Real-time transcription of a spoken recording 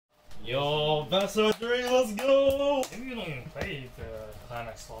best of 3, let's go! Maybe you don't even play the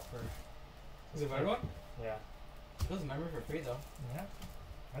climax swapper. Is it red one? Yeah. It doesn't memory for free though. Yeah.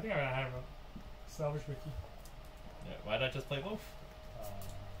 I think I have a salvage Ricky. Yeah, why not just play both?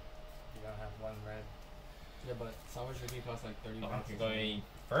 You don't have one red. Yeah, but salvage Ricky costs like 30 bucks. I'm going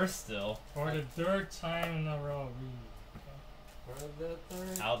first still. For the third time in a row, For the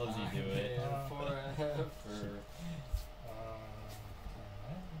third How does he do it? Forever.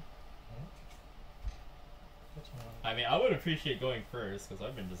 I mean, I would appreciate going first because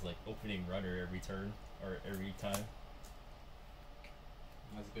I've been just like opening runner every turn or every time.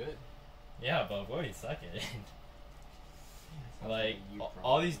 That's good. Yeah, but I'm going second. Like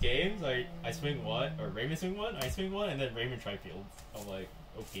all these games, I swing one or Raymond swing one, I swing one, and then Raymond trifields. I'm like,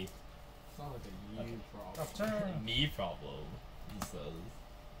 okay. It's not like a you problem. Tough turn. Me problem, he says.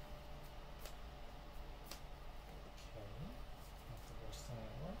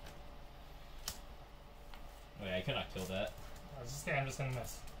 Wait, I cannot kill that. I'm just gonna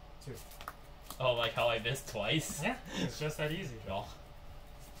miss. 2. Oh, like how I missed twice? Yeah, it's just that easy. Draw.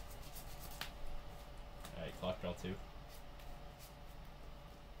 Alright, clock draw 2.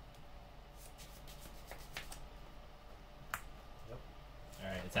 Yep.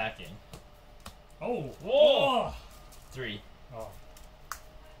 Alright, attacking. Oh! Whoa! Oh! 3. Oh.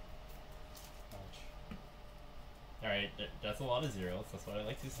 Alright, that's a lot of zeros. That's what I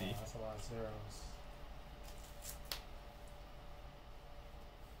like to see. Oh, that's a lot of zeros.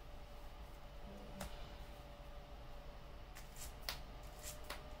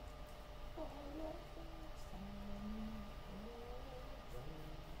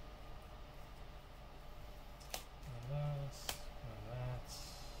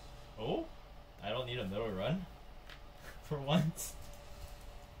 Oh? I don't need a middle run? For once?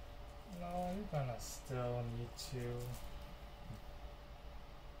 No, you're gonna still need to.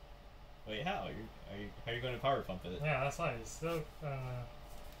 Wait, how? How are you going to power pump it? Yeah, that's why you're still gonna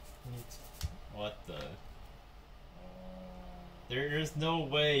need to. What the? There's no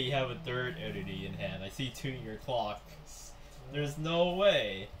way you have a third entity in hand. I see 2 in your clock. There's no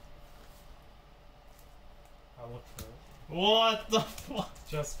way. I'll look for it. What the fuck?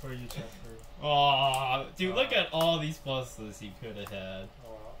 Just for you, Jeffrey. Aw, dude, look at all these pluses he could have had.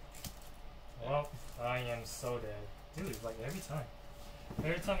 Well, I am so dead. Dude, like every time.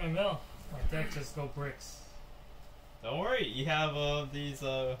 Every time I mill, my deck just go bricks. Don't worry, you have these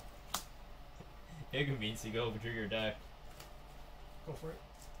Igumines to go through your deck. Go for it.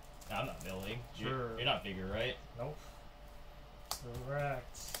 I'm not milling. Sure. You're not bigger, right? Nope.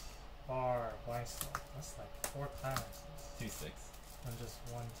 Correct. Bar, blind stop. That's like 4 times. 2-6. And just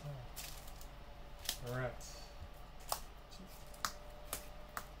 1 time. Correct.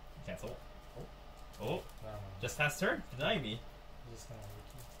 Cancel. Oh. Oh. No, no. Just pass turn. Deny me. I'm just gonna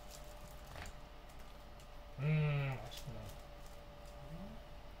Ricky. Actually no.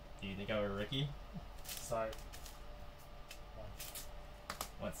 Do you think I were Ricky? Sorry.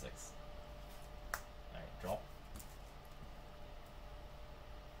 1-6. Alright, draw.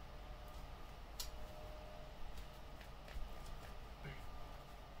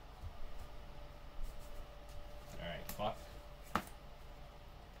 Alright, clock. 4.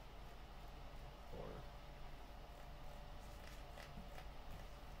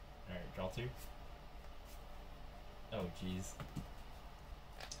 Alright, draw 2. Oh, jeez.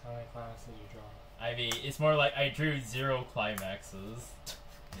 How many climaxes did you draw? I mean, it's more like I drew 0 climaxes.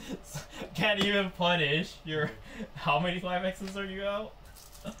 Can't even punish your. How many climaxes are you out?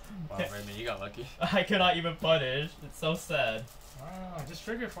 Wow, Raymond, you got lucky. I cannot even punish. It's so sad. Ah, just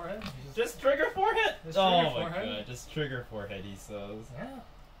trigger forehead. Just trigger forehead. Just Oh trigger my forehead. god, just trigger forehead. He says. Yeah.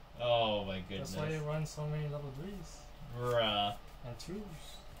 Oh my goodness. That's why you run so many level 3s. Bruh. And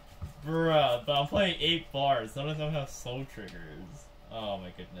 2s. Bruh. But I'm playing 8 bars. None of them have soul triggers. Oh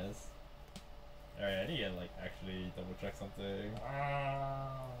my goodness. Alright, I need to like actually double check something.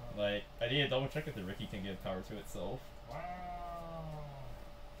 Wow. Like, I need to double check if the Ricky can give power to itself. Wow.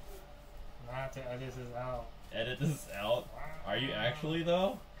 Now I have to edit this out. Edit this out? Wow. Are you actually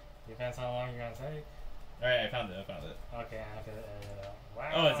though? Depends how long you're gonna take. Alright, I found it. Okay, I have to edit it out.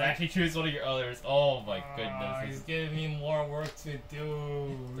 Wow. Oh, it's actually choose one of your others. Oh my goodness. He's giving me more work to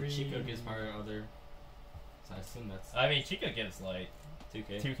do. The Chico gives power to other. So I assume that's. I mean, Chica gives like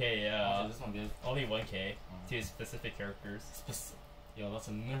 2K. 2K, yeah. This one gives. Only 1K to specific characters. Yo, that's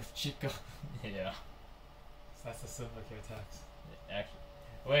a nerf Chico. Yeah. That's the Symphogear tax. Actually,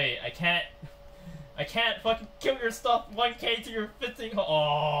 wait, I can't fucking kill your stuff 1K to your 15.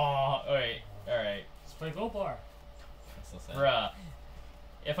 Oh, wait, alright. Let's play Gold Bar. That's so sad. Bruh.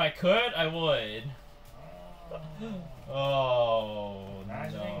 If I could, I would. Oh,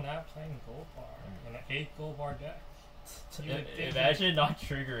 Imagining no. not playing gold bar in an 8 gold bar deck. You would think Imagine not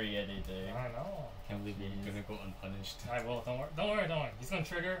triggering anything. I know. Can't believe you're gonna go unpunished. I will. Don't worry. He's gonna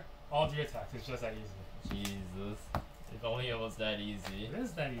trigger all 3 attacks. It's just that easy. Jesus. If only it was that easy. It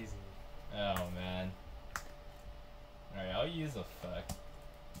is that easy. Oh man. Alright, I'll use effect.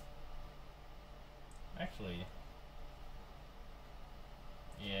 Actually.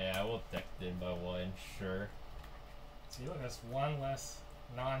 Yeah, I will deck in by 1, sure. See, look, that's 1 less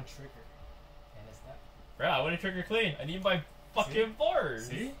non-trigger. And it's that. Bro, I want to trigger clean. I need my fucking bars.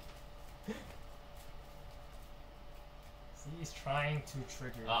 See? See, he's trying to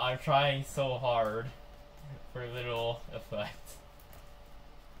trigger. I'm trying so hard for little effect.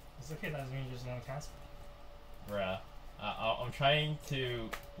 It's okay, that doesn't mean you're just gonna cancel. Bruh. I'm trying to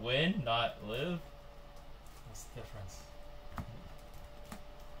win, not live. What's the difference?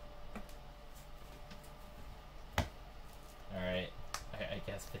 Alright. I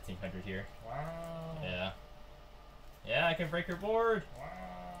guess 1500 here. Wow. Yeah. Yeah, I can break your board.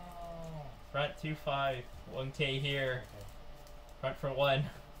 Wow. Front 2-5. 1k here. Okay. Front for 1.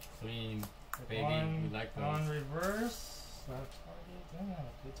 Clean, baby. One We like those. on reverse. Left target. Didn't have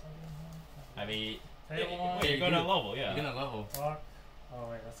a good target in here. I mean, Hey, one. wait, you're going to level, yeah. You're gonna level. Block. Oh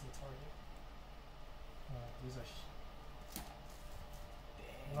wait, that's the target. These are.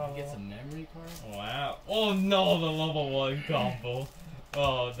 Dang, you get some memory card. Wow. Oh no, the level 1 combo.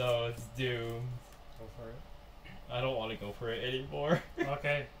 Oh no, it's doomed. Go for it. I don't want to go for it anymore.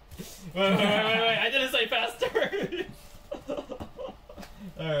 Okay. wait, I didn't say faster!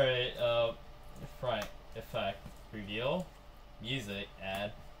 Alright, front, effect, reveal, music,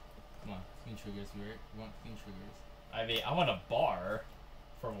 add. Come on, clean triggers. You want clean triggers. I mean, I want a bar,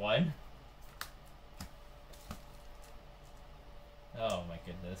 for 1. Oh my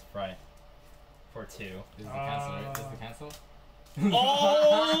goodness, front, for 2. This is the cancel, right? This is the cancel?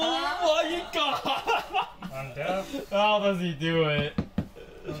 Oh my god! On death. How does he do it?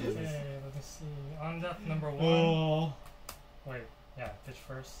 Okay, let me see. On death number 1. Oh. Wait, yeah, pitch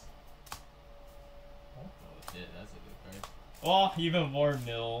first. Oh shit, that's a good card. Oh, even more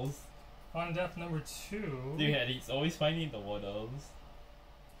mills. On death number 2. Dude, and he's always finding the one-ohs.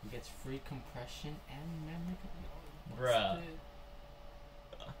 He gets free compression and memory card. Bruh.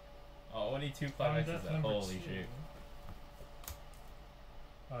 Oh, only 2 On climaxes. death number Holy 2. shit.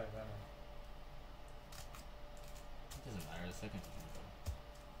 Oh, yeah, that It doesn't matter, the second one though.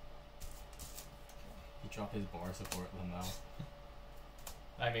 He dropped his bar support Lamel.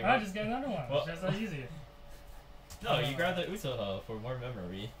 I mean, I just get another one. Well- It's just that easy. no, you grab the Usoha for more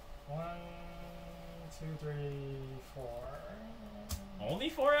memory. 1, 2, 3, 4. Only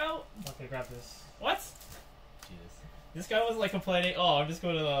 4 out? Okay, grab this. What? Jesus. This guy was like complaining, oh, I'm just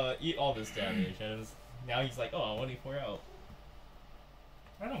going to eat all this damage. And it was, now he's like, oh, I'm only 4 out.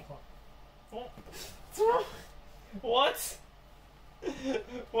 I don't clock. Oh. What?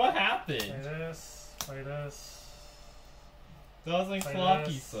 What happened? Play this. Play this. Doesn't Play clock,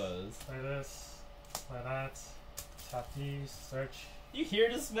 he this. says. Play this. Play that. Tap these. Search. You hear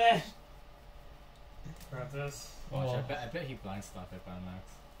this, man? Grab this. Watch, Oh. I bet he blind stuff it by max.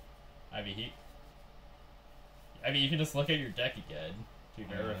 I mean, you can just look at your deck again to Yeah,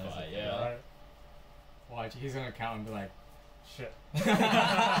 verify, that's yeah. Alright. Watch, he's gonna count and be like, Shit.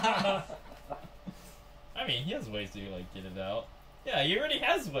 I mean, he has ways to, like, get it out. Yeah, he already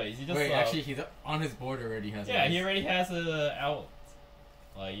has ways. He just, wait, actually, he's on his board already. Has yeah, ways. he already has it out.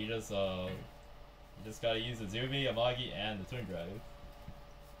 Like, you just gotta use the Zumi, Amagi, and the Twin Drive.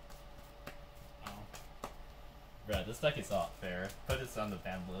 Oh. Bruh, this deck is not fair. Put this on the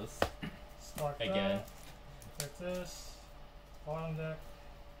ban list. Start Again. that. Like this. Bottom deck.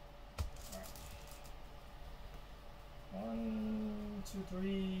 Alright. 1, 2,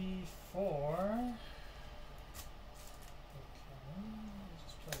 3, 4. Okay, let's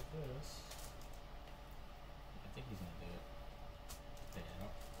just try this. I think he's gonna do it. Yeah.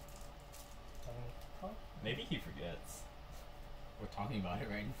 Pop. Maybe he forgets. We're talking about it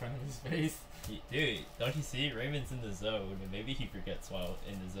right in front of his face. Dude, don't you see? Raymond's in the zone, and maybe he forgets while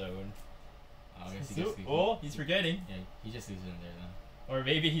in the zone. I guess he just Oh, he's forgetting. Yeah, he just leaves it in there then. Or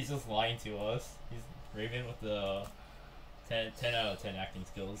maybe he's just lying to us. He's Raven with the 10 out of 10 acting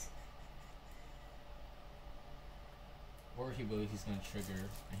skills. Or he believes he's gonna trigger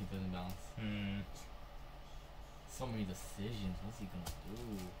and he doesn't bounce. So many decisions. What's he gonna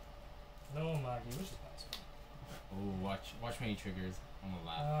do? No Magi, which is nice. Oh, watch when he triggers on the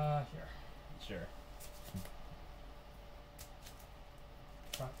lap. Here. Sure.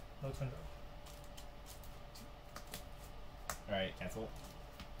 Front. No twin drive. Alright, cancel.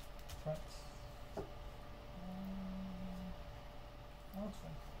 Front. No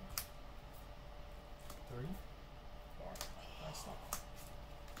twin. 3. Bar. Nice stop.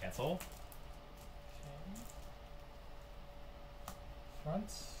 Cancel. Okay. Front.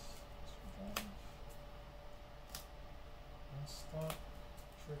 Drive. One stop.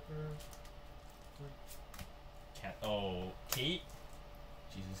 Trigger. 3. Can't. Oh, Kate.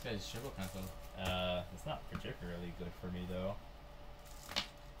 Jesus, this guy's triple cancel. It's not particularly good for me though.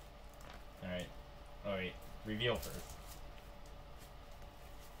 Alright. Oh wait. Reveal first.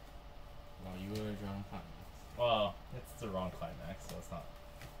 Well, you were drawing climax. Well, it's the wrong climax, so it's not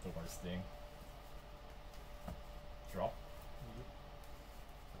the worst thing. Draw.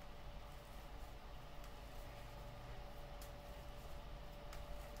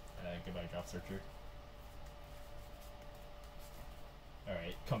 Goodbye, drop searcher.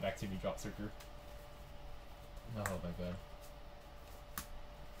 Alright, come back to me, drop searcher. Oh my god.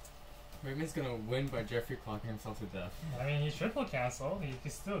 Raymond's gonna win by Jeffrey clocking himself to death. I mean, he triple canceled. You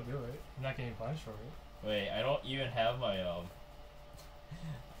can still do it. You're not getting punished for it. Wait, I don't even have my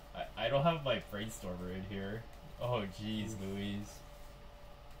I don't have my brainstormer in here. Oh jeez, Louise.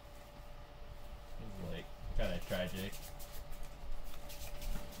 This is like kinda tragic.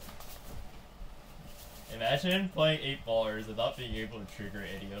 Imagine playing 8 bars and not being able to trigger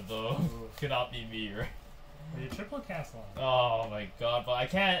any of them. Cannot be me, right? Well, you triple canceling. Oh my god, but I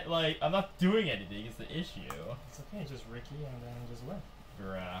can't, like, I'm not doing anything, it's the issue. It's okay, just Ricky and then just win.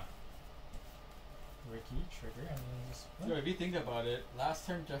 Bruh. Ricky, trigger, and then just win. Yo, if you think about it, last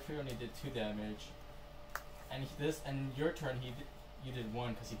turn Jeffrey only did 2 damage, and your turn you did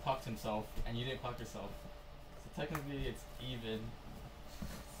 1 because he clocked himself and you didn't clock yourself. So technically it's even.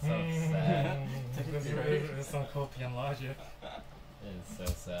 So sad. There's some copian logic. It is so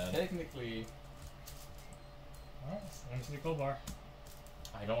sad. Technically. Alright, MC gold bar.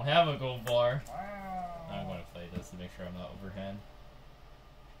 I don't have a gold bar. Wow. I'm going to play this to make sure I'm not overhand.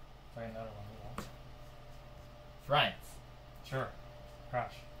 Play another one. Front. Sure.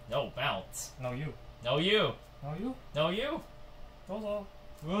 Crash. No, bounce. No you. No you. No you. No you. Gozo.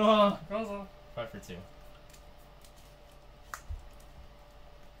 Ugh. Gozo. 5 for 2.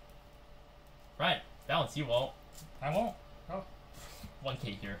 Right. Bounce, you won't. I won't. Go.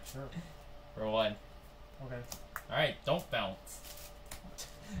 1k here. Sure. For 1. Okay. Alright, don't bounce.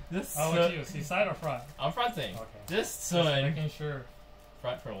 This Oh, son- it's you. See, side or front? I'm fronting. Okay. This Just son. making sure.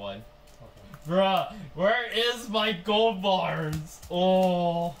 Front for 1. Okay. Bruh, where is my gold bars?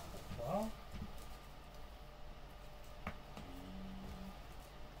 Oh. Well.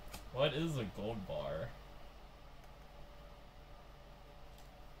 What is a gold bar?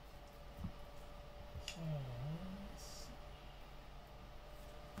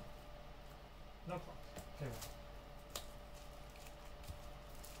 No clock. Okay.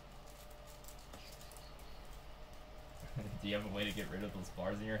 Do you have a way to get rid of those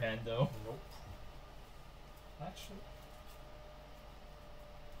bars in your hand though? Nope. Actually.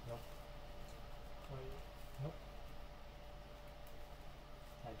 Nope. Wait. Nope.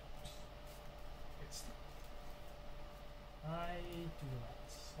 I don't. It's. I do not.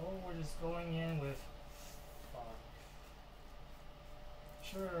 So we're just going in with. Fuck.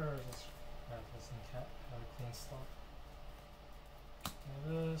 Sure. Let's grab this and have a clean stop.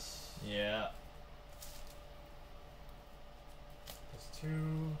 And this. Yeah. Plus 2.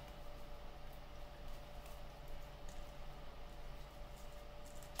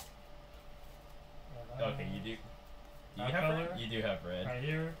 Okay, you do. You That have color? red? You do have red. Right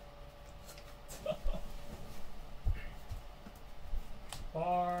here.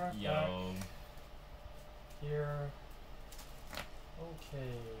 Bar. Yo. Back here.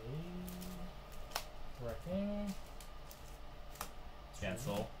 Okay. Correcting.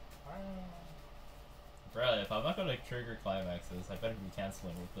 Cancel. Wow. Bruh, if I'm not gonna trigger climaxes, I better be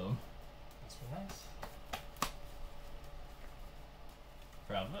canceling with them. That's really nice.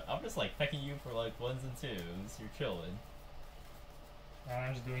 Bruh, I'm just like pecking you for like 1s and 2s. You're chilling. And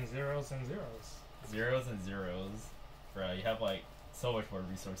I'm just doing 0s and 0s. 0s and 0s. Bruh, you have like so much more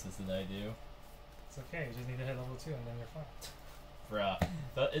resources than I do. It's okay, you just need to hit level 2 and then you're fine.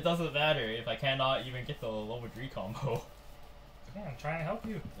 Bruh, it doesn't matter if I cannot even get the level 3 combo. Okay, I'm trying to help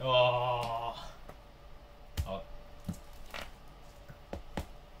you. Oh.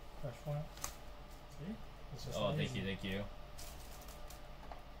 Fresh point. See? It's just Oh, so thank easy. you, thank you.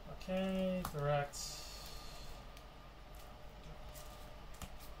 Okay, correct.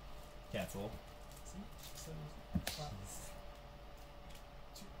 Cancel. See? So easy. Fine.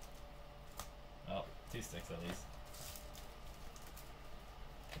 Oh, 2 sticks at least.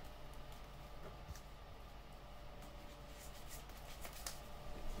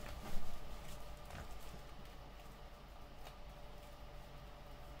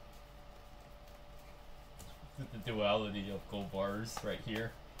 the duality of gold bars right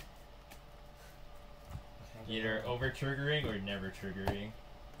here. Either over triggering or never triggering.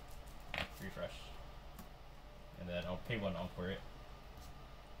 Refresh. And then I'll pay 1 for it.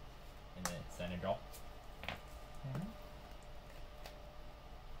 And then send and draw.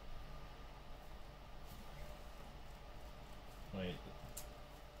 Wait.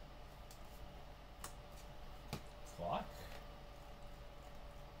 Clock?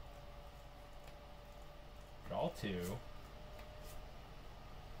 Draw 2.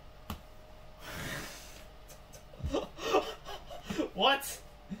 What?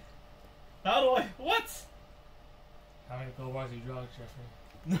 How do I? What? How many gold bars do you draw, Jeffrey?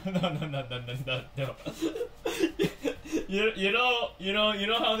 No. you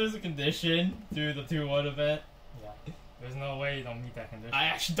know how there's a condition to the 2-1 event? Yeah. There's no way you don't meet that condition. I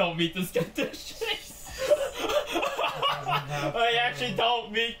actually don't meet this condition. I actually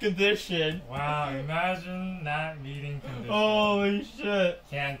don't meet condition. Wow, imagine not meeting condition. Holy shit.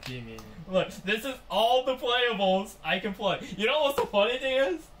 Can't be me. Look, this is all the playables I can play. You know what's the funny thing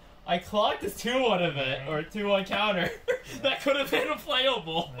is? I clocked this 2-1 event, or 2-1 counter. That could have been a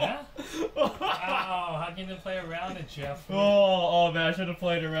playable. Yeah? Wow, how can you play around it, Jeffrey? Oh man, I should have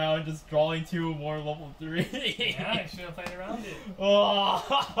played around just drawing 2 more level 3. Yeah, you should have played around it.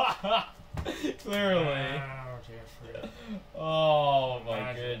 Oh, clearly. Wow, Jeffrey. Oh my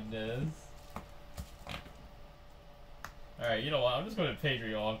Imagine. goodness. Alright, you know what? I'm just going to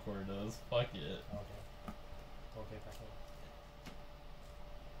Patreon Encore those. Fuck it. Okay. Okay, back up.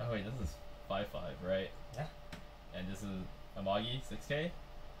 Oh wait, this is 5-5, right? Yeah. And this is Amagi 6K?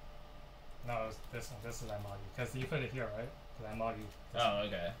 No, it's this one. This is Amagi. Because you put it here, right? Because Amagi. Oh,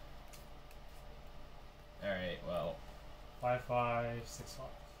 okay. Alright, well, 5-5, 6-5.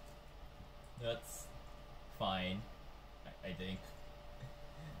 that's fine, I think.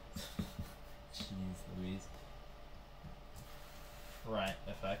 Jeez Louise. Front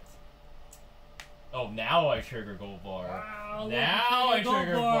effect. Oh, now I trigger gold bar. Wow, now I gold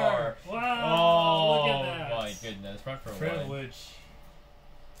trigger bar. Wow, Oh look at that. my goodness, front for 1. Privilege.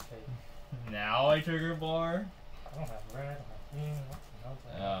 Okay. Now I trigger bar. I don't have red, I don't have green. What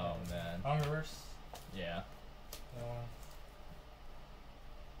the hell? Oh man. On reverse. Yeah. No one.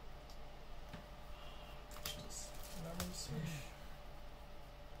 Just memory switch.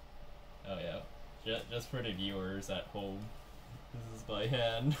 Oh yeah. Just for the viewers at home. This is by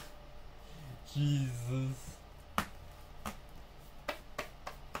hand. Jesus.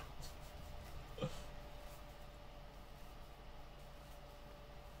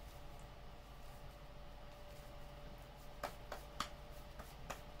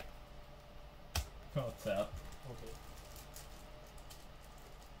 Oh, tap. Okay.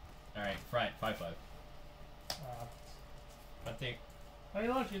 Alright, front, 5-5. I think. Hey,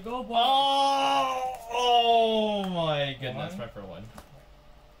 look, you go, boy. Oh my goodness, One. front for 1.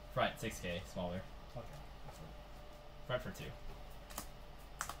 Front, 6K, smaller. Okay. Front for 2.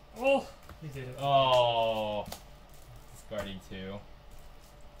 Oh, he did it. Oh. Discarding 2. Oh,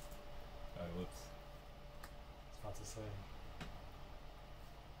 whoops. I was about to say.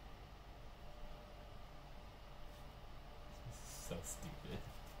 This is so stupid.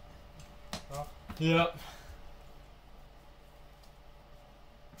 Oh. Yep.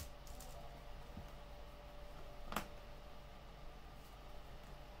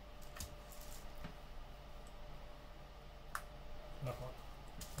 No point.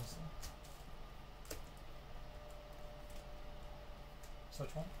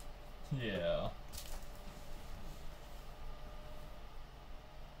 Such one? Yeah.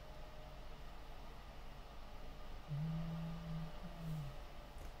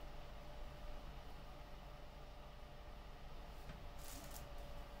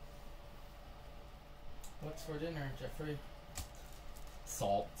 What's for dinner, Jeffrey?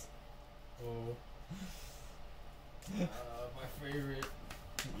 Salt. Oh. My favorite.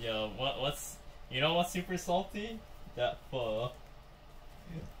 Yo, what's you know what's super salty? That pho.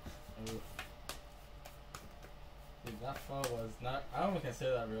 Oof. Dude, that pho was not. I don't even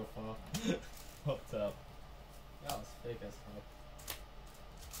consider that real pho. What's up? That was fake as fuck.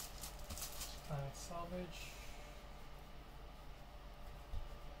 Salvage.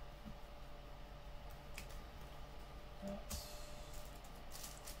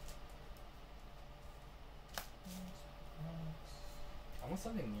 I want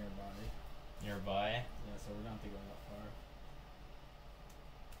something nearby. Nearby. Yeah, so we don't have to go that far.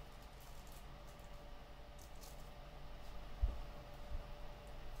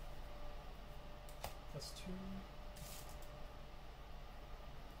 That's 2.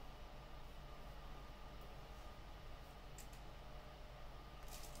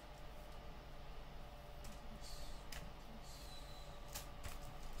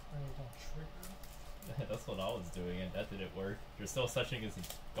 trigger. That's what I was doing, and that didn't work. You're still such a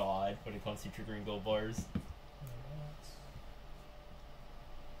god when it comes to triggering gold bars.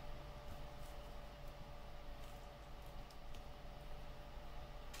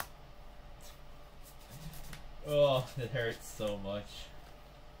 Oh, it hurts so much.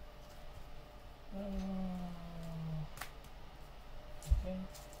 Okay.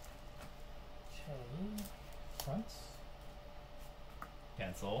 Okay. Front.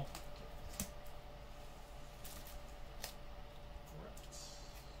 Cancel. Right.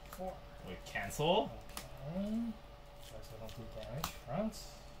 4. Wait, cancel? Okay. Try so I don't do damage. Front.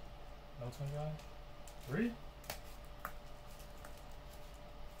 No twin guy. 3.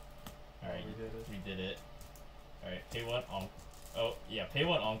 Alright, we did it. We did it. Alright, pay 1 on. Oh, yeah, pay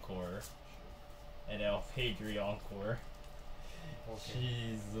 1 encore. And now pay 3 encore. Okay.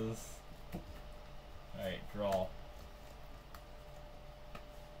 Jesus. Alright, draw.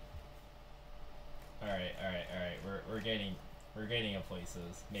 Alright. We're getting in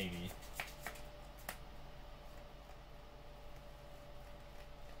places, maybe.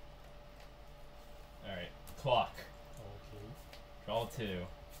 Alright, clock. Okay. Draw 2.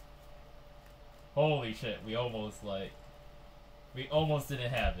 Holy shit, we almost didn't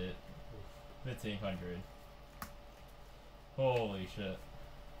have it. 1500. Holy shit.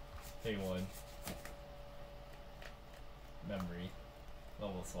 Pay 1. Memory.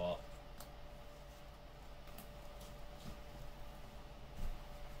 Level swap.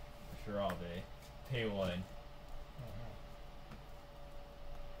 Shirabe. Pay 1.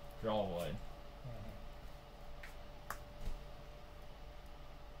 Draw 1.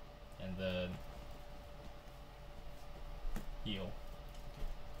 And then heal.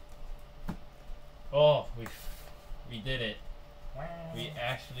 Oh, we did it. Wow. We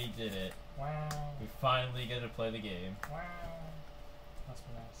actually did it. Wow. We finally get to play the game. Wow. Must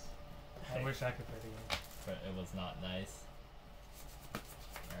be nice. I wish I could play the game. But it was not nice.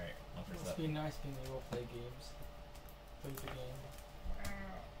 Alright, It must be nice being able to play games. Play the game.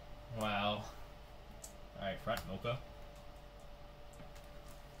 Wow. Alright, front mocha.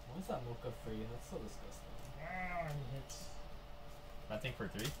 What's that mocha for you? That's so disgusting. Wow, he hits. Nothing for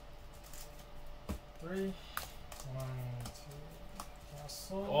 3. 3. 1, 2.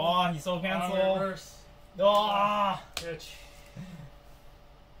 Cancel. Oh, he so cancel. Reverse. Oh! Ditch.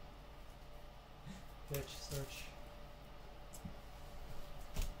 Ditch, search.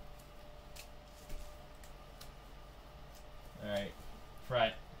 Alright.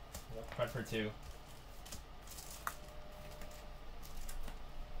 Front. Yep. Front for 2.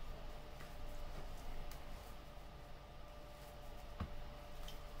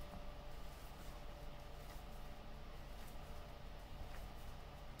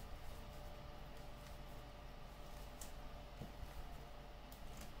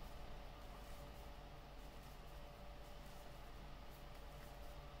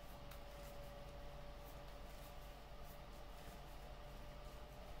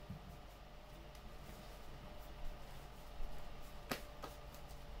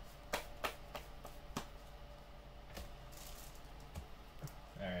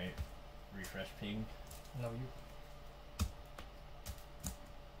 Alright. Refresh ping. No, you.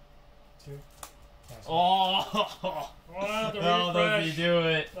 2. Cancel. Oh! Oh, the How does refresh. he do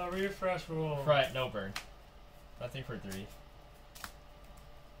it? The refresh rule. Front, no burn. Nothing for 3.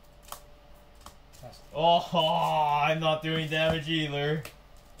 Cancel. Oh, I'm not doing damage either.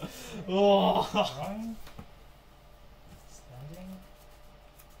 Oh. Run. Standing.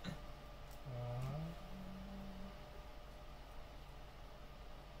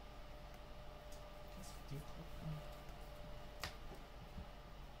 Just do click.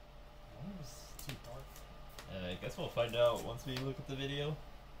 That was too dark. I guess we'll find out once we look at the video.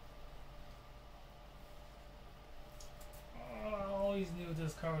 Oh, I always knew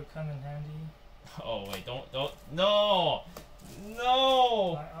this card would come in handy. Oh wait, don't, no!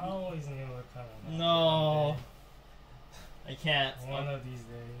 No! I always knew it would come in handy. No! I can't. One of these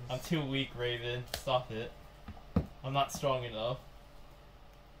days. I'm too weak, Raven. Stop it. I'm not strong enough.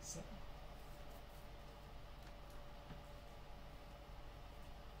 So,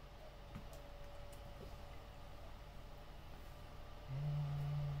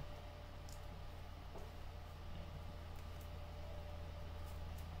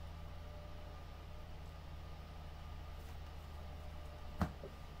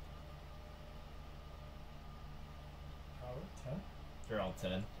 power 10. They're all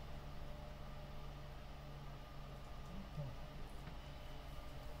 10. In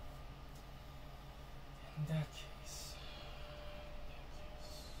that case,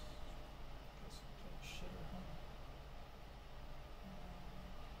 guess we can shitter, huh?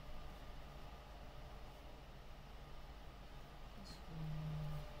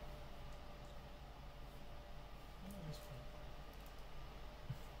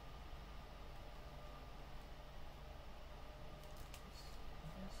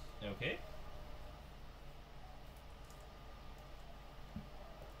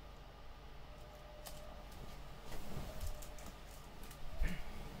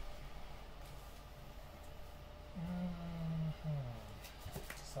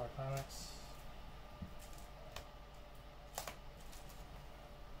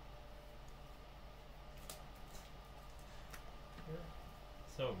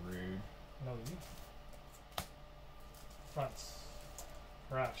 So rude. No, you. Front.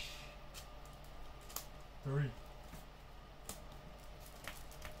 Crash. 3.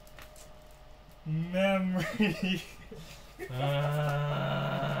 Memory.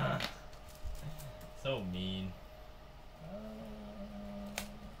 So mean.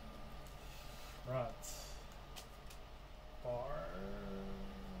 Front. Bar.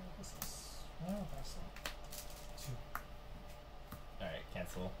 This is. Well, that's not. 2. Alright,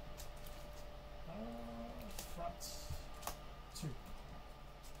 cancel. Front. 2.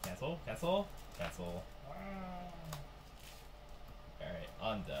 Cancel, cancel, cancel. Wow. Alright,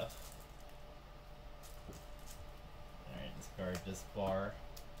 on death. Alright, discard this bar.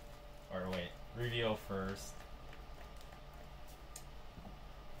 Or wait, reveal first.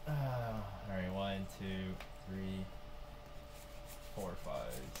 Alright, 1, 2, 3, 4, 5,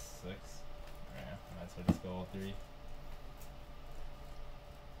 6. Yeah, might as well just go all 3.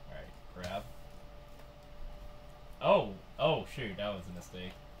 Alright, grab. Oh shoot, that was a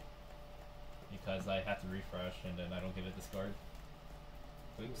mistake. Because I had to refresh and then I don't get a discard.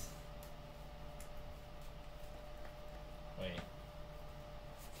 Oops. Wait.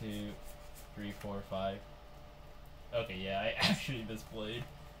 2, 3, 4, 5. Okay, yeah, I actually misplayed.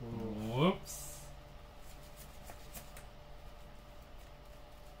 Ooh. Whoops.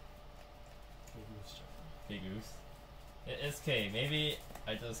 Big goose. It's okay, maybe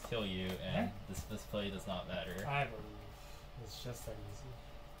I just kill you and this display does not matter. I believe. It's just that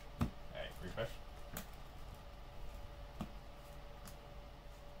easy. Alright, refresh.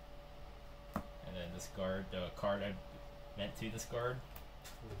 And then discard the card I meant to discard.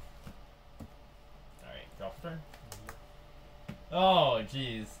 Alright, drop turn. Oh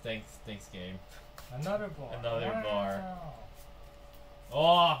jeez, thanks game. Another bar. Another bar. Wow.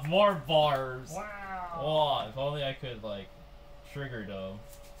 Oh, more bars! Wow. Oh, if only I could like trigger them.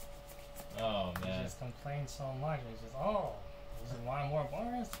 Oh You man. just complain so much. It's just, oh, you just want more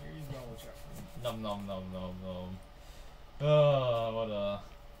bars? Here you go, Jeffrey. Nom nom nom nom nom. Oh, what a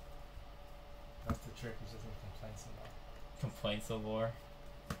That's the trick. You just need to complain so much. complaint some more.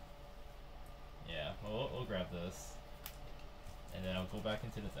 Yeah, well, we'll grab this. And then I'll go back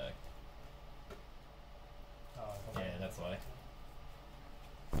into the deck. Oh, Yeah, that's why.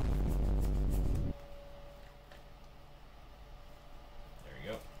 There we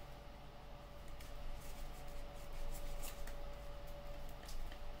go.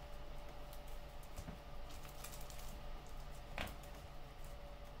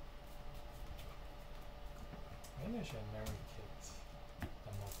 Maybe I should have never kicked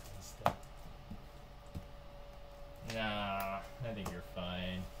the mocha instead. Nah, I think you're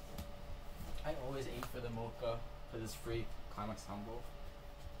fine. I always aim for the mocha for this free climax combo.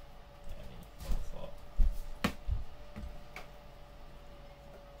 Yeah, I mean, what's up?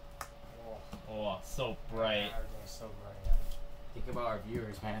 Oh, so bright. Yeah, they're so bright. Think about our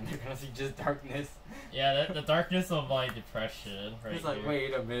viewers, man. They're gonna see just darkness. Yeah, the darkness of my depression right It's like, here.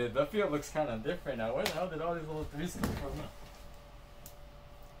 wait a minute, the field looks kind of different now. Where the hell did all these little threes come from?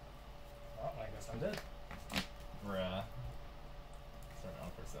 Well, I guess I'm dead. Bruh. Start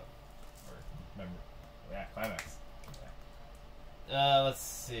on for stuff. Or remember. Yeah, climax. Let's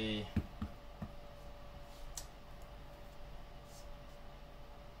see.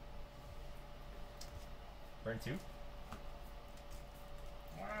 Burn 2.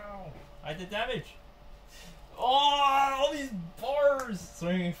 Wow. I did damage. Oh, all these bars.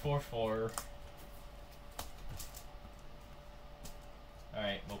 Swinging 4/4. All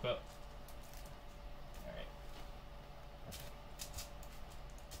right, woke up. All right.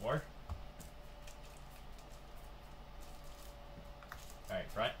 4. All right,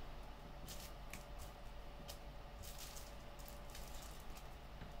 front.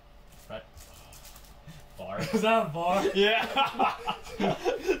 Front. Bar. Is that a bar? Yeah.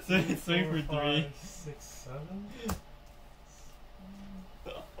 swing 4, for 3. 5, 6, 7.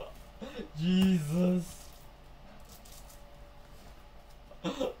 Jesus.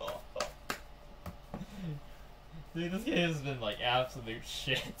 Dude, this game has been like absolute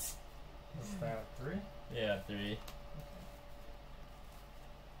shit. Is that 3? Yeah, 3.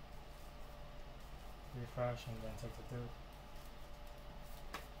 Refresh and then take the 3rd.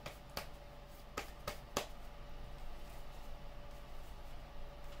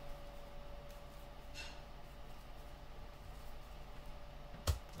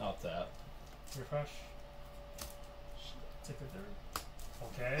 Not that. Refresh. Take the 3rd.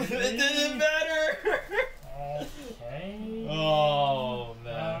 Okay. It didn't matter! Okay. Oh,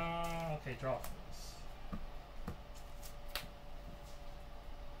 man. Okay, draw for this.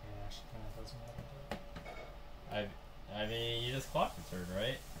 Yeah, actually kind of doesn't matter. I mean, you just clock return,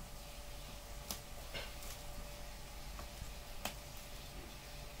 right?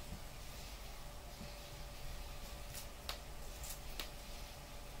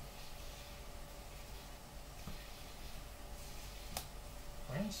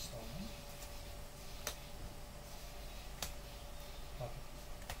 Brainstorm. Okay.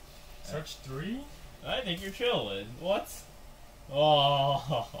 Search 3? I think you're chilling. What?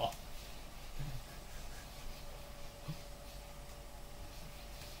 Oh.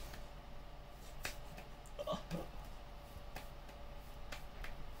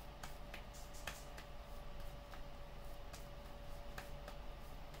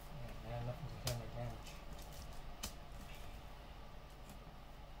 Man, nothing to kill my damage.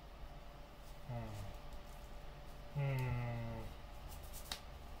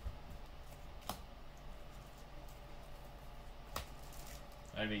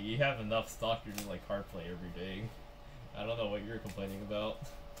 I mean, you have enough stock to do like card play every day. I don't know what you're complaining about.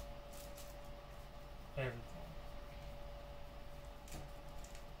 Everything.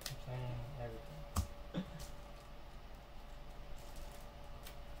 I'm playing everything.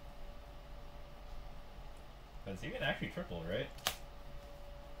 Because you can actually triple, right?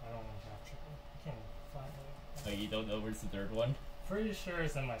 I don't have triple. I can't find it. Oh, you don't know where's the third one? Pretty sure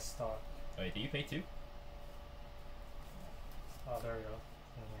it's in my stock. Wait, do you pay 2? Oh, there we go.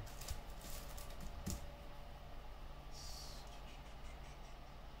 In here.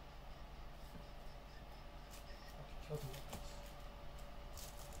 Kill the weapons.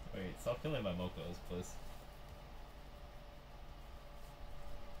 Wait, stop killing my Mokos, please.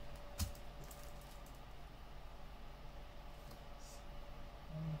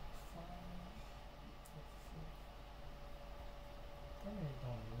 I really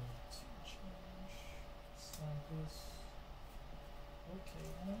don't need to change. Sign this. Okay,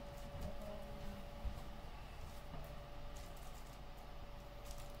 then.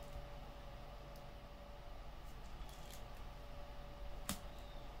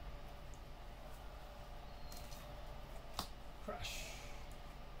 Crash.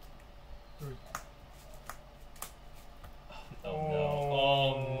 3. Oh no.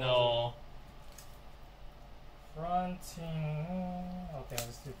 Oh no. Fronting. Okay,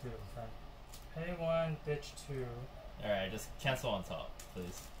 let's do 2 in front. Pay 1, ditch 2. Alright, just cancel on top,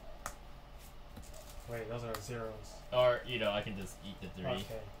 please. Wait, those are zeros. Or, you know, I can just eat the 3.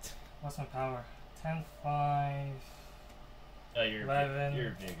 Okay. What's my power? 10, 5. Oh, you're 11.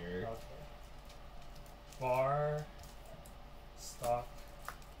 You're bigger. Okay. Bar. Stock.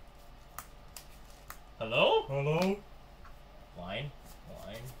 Hello? Hello? Line?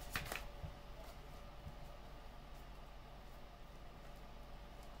 Line?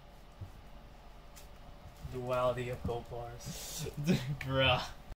 Duality of gold bars. Bruh.